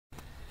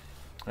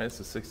Alright,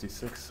 it's a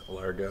 66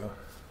 Largo.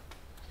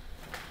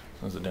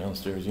 That's a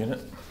downstairs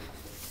unit.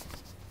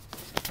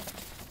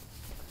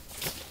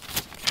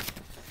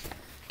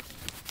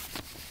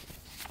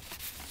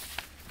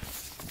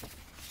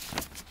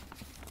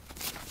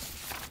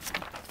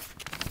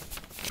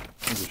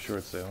 This is a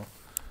short sale,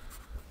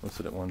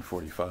 listed at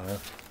 $145.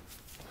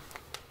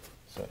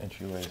 So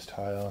entry waist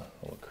tile,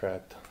 a little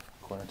cracked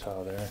corner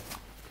tile there.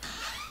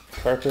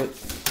 Carpet,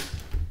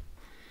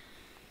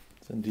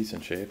 it's in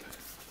decent shape.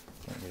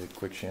 Might need a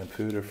quick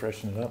shampoo to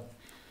freshen it up.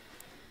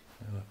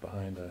 I left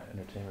behind an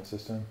entertainment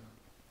system.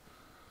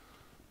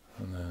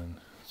 And then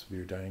this will be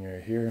your dining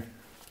area here.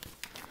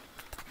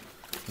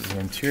 This is an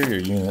interior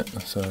unit,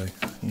 so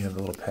you have the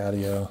little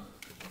patio.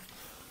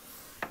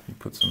 You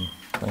put some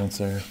plants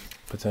there,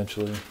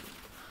 potentially.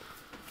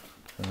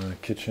 And then a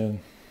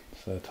kitchen,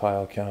 so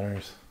tile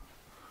counters.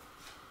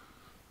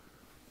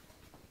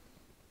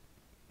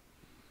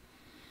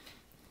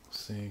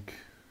 Sink,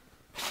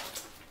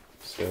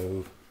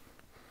 stove,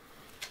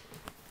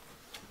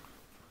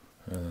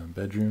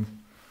 bedroom.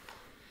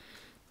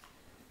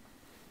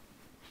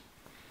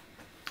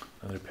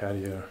 Another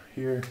patio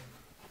here.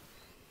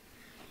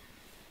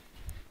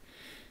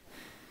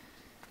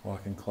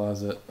 Walk-in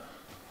closet.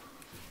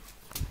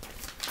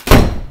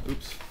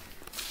 Oops.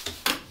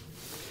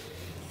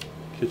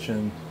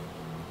 Kitchen,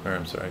 or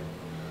I'm sorry.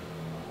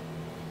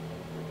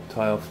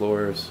 Tile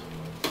floors,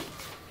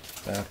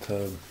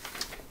 bathtub.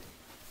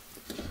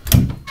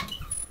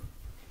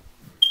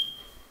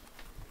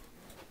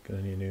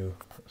 Gonna need a new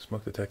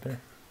smoke detector.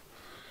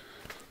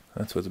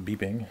 That's what's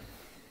beeping.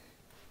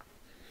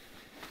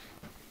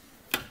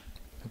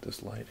 Hit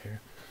this light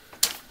here.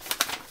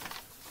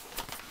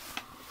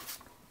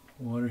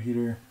 Water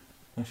heater.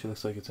 Actually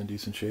looks like it's in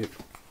decent shape.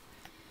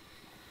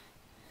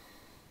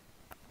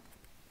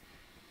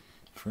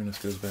 Furnace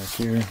goes back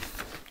here.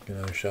 Get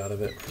another shot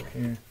of it from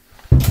here.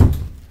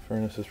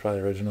 Furnace is probably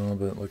original,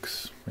 but it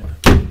looks,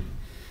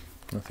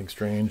 nothing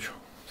strange.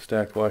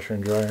 Stacked washer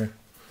and dryer.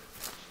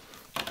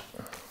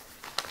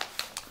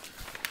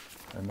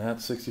 And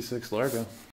that's 66 Largo.